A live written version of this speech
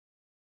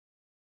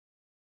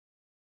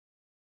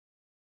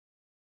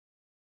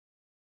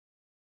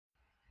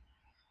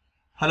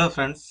Hello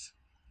friends,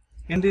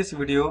 in this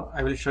video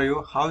I will show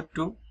you how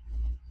to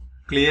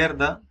clear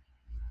the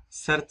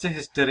search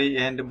history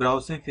and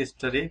browsing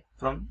history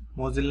from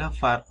Mozilla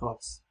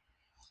Firefox.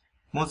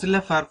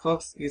 Mozilla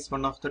Firefox is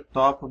one of the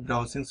top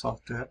browsing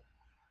software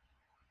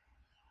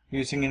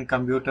using in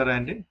computer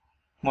and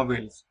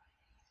mobiles.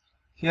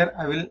 Here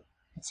I will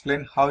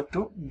explain how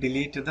to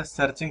delete the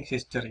searching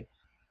history.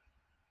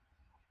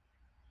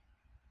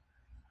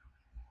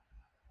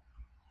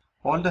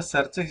 All the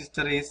search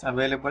history is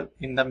available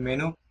in the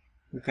menu.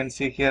 You can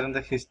see here in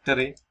the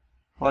history,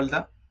 all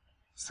the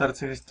search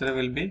history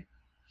will be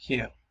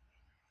here.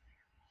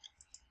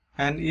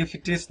 And if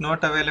it is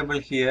not available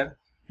here,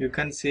 you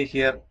can see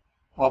here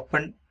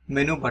open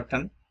menu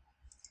button.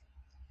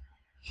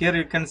 Here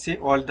you can see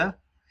all the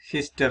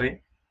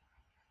history,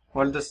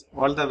 all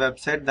the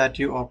website that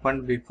you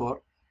opened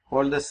before,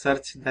 all the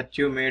search that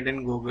you made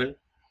in Google,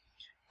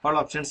 all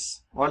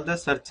options, all the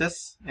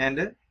searches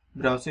and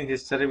browsing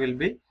history will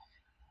be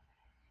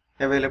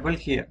available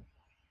here.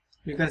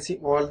 You can see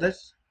all the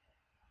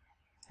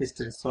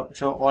history. So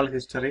show all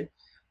history.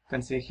 You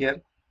can see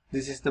here.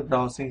 This is the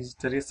browsing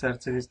history,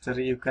 search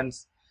history. You can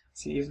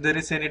see if there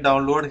is any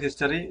download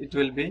history, it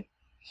will be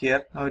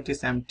here. Now it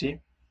is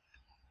empty.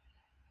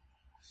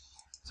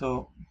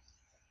 So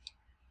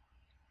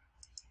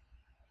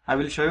I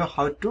will show you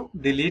how to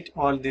delete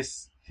all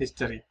this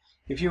history.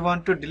 If you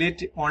want to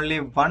delete only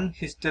one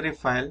history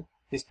file,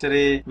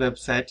 history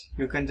website,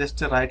 you can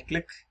just right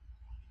click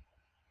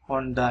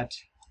on that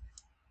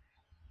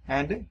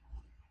and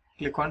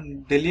click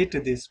on delete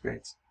this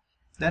page.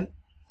 Then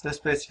the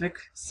specific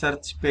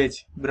search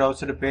page,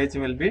 browser page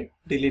will be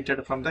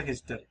deleted from the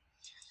history.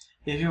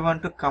 If you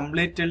want to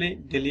completely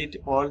delete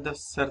all the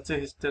search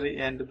history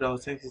and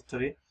browsing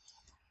history,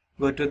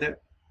 go to the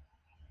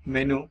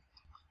menu,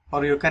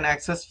 or you can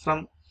access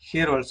from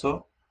here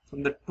also,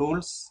 from the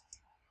tools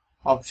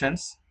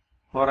options,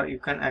 or you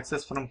can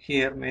access from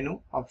here menu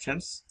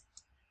options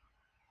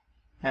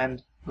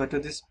and go to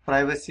this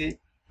privacy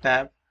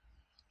tab,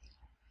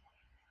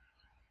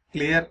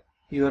 clear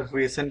your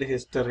recent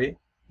history.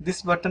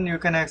 This button you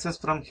can access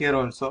from here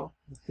also,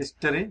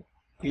 history,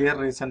 clear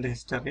recent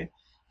history.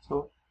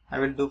 So I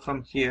will do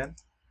from here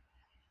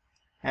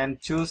and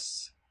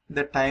choose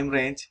the time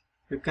range.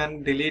 You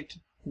can delete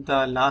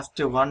the last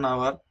 1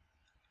 hour,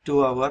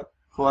 2 hour,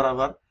 4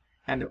 hour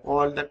and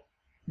all the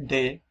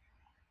day,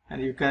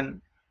 and you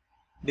can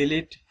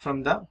delete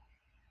from the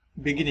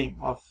beginning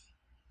of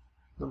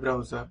the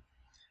browser,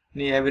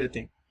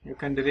 everything. You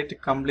can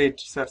delete complete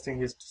search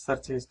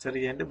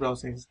history and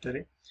browsing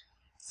history.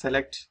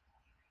 Select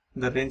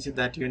the range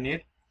that you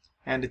need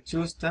and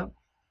choose the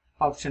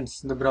options,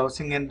 the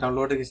browsing and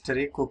download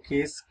history,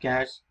 cookies,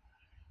 cache,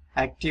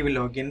 active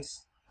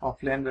logins,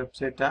 offline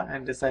website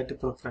and the site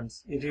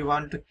preference. If you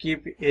want to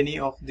keep any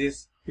of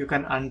this, you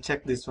can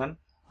uncheck this one,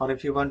 or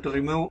if you want to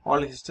remove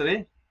all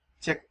history,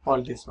 check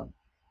all this one.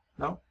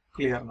 Now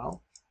clear.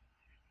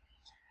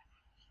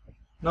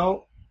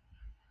 Now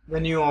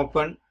when you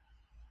open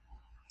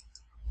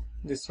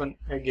this one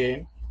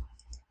again,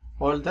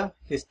 all the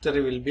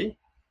history will be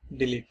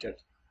deleted.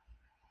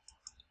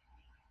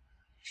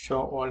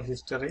 Show all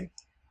history.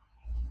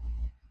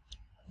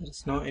 There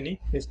is no any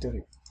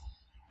history.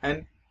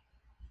 And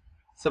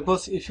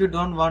suppose if you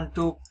don't want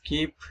to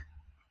keep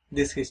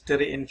this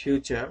history in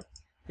future,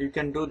 you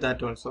can do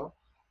that also.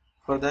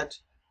 For that,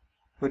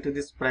 go to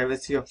this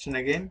privacy option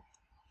again.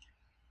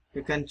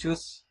 You can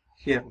choose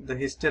here the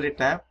history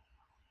tab.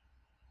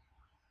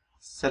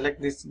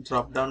 Select this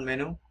drop down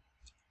menu.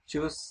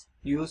 Choose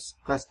use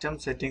custom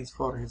settings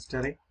for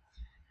history.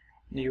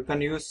 You can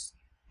use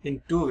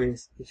in two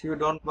ways. If you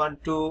don't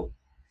want to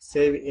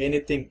save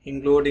anything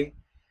including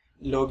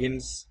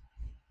logins,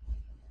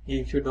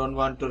 if you don't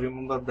want to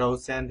remember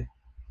browse and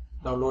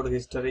download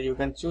history, you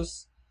can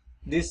choose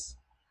this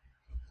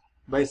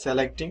by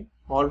selecting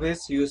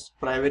always use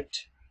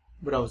private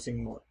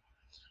browsing mode.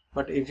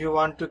 But if you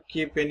want to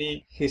keep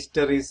any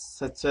histories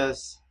such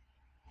as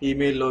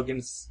email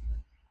logins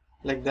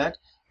like that,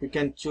 you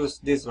can choose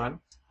this one,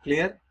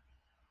 clear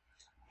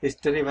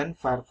history when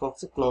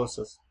Firefox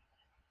closes.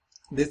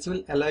 This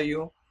will allow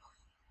you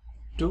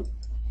to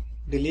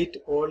delete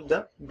all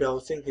the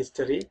browsing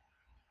history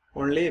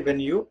only when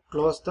you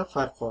close the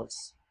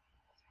Firefox.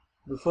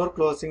 Before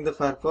closing the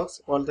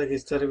Firefox, all the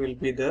history will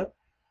be there,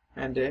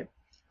 and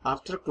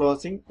after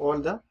closing, all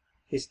the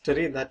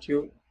history that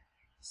you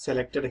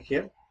selected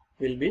here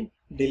will be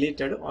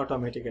deleted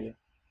automatically.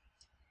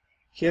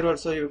 Here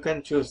also you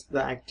can choose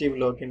the active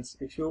logins.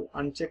 If you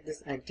uncheck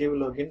this active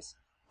logins,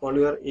 all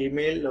your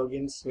email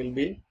logins will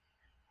be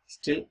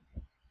still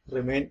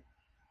remain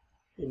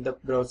in the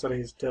browser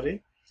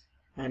history.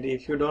 And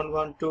if you don't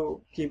want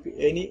to keep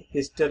any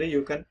history,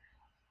 you can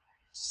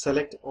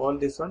select all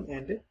this one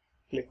and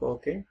click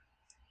OK.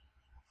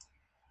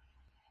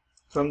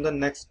 From the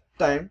next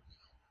time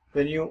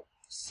when you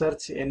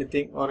search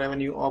anything or when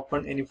you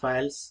open any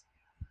files,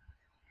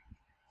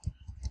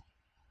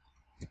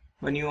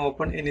 when you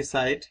open any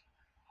site,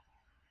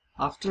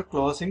 after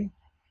closing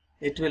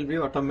it will be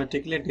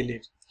automatically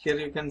deleted. Here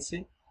you can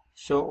see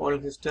show all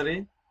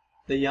history.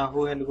 The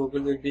Yahoo and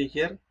Google will be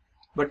here.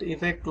 But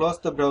if I close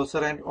the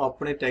browser and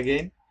open it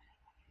again,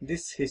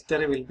 this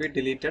history will be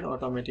deleted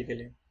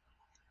automatically.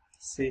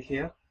 See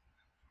here.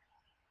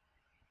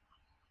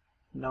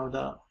 Now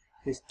the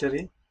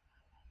history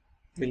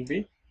will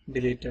be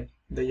deleted.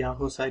 The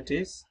Yahoo site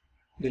is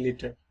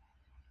deleted.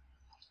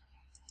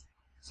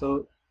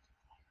 So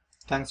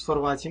thanks for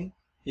watching.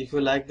 If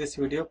you like this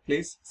video,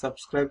 please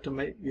subscribe to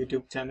my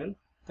YouTube channel.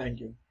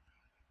 Thank you.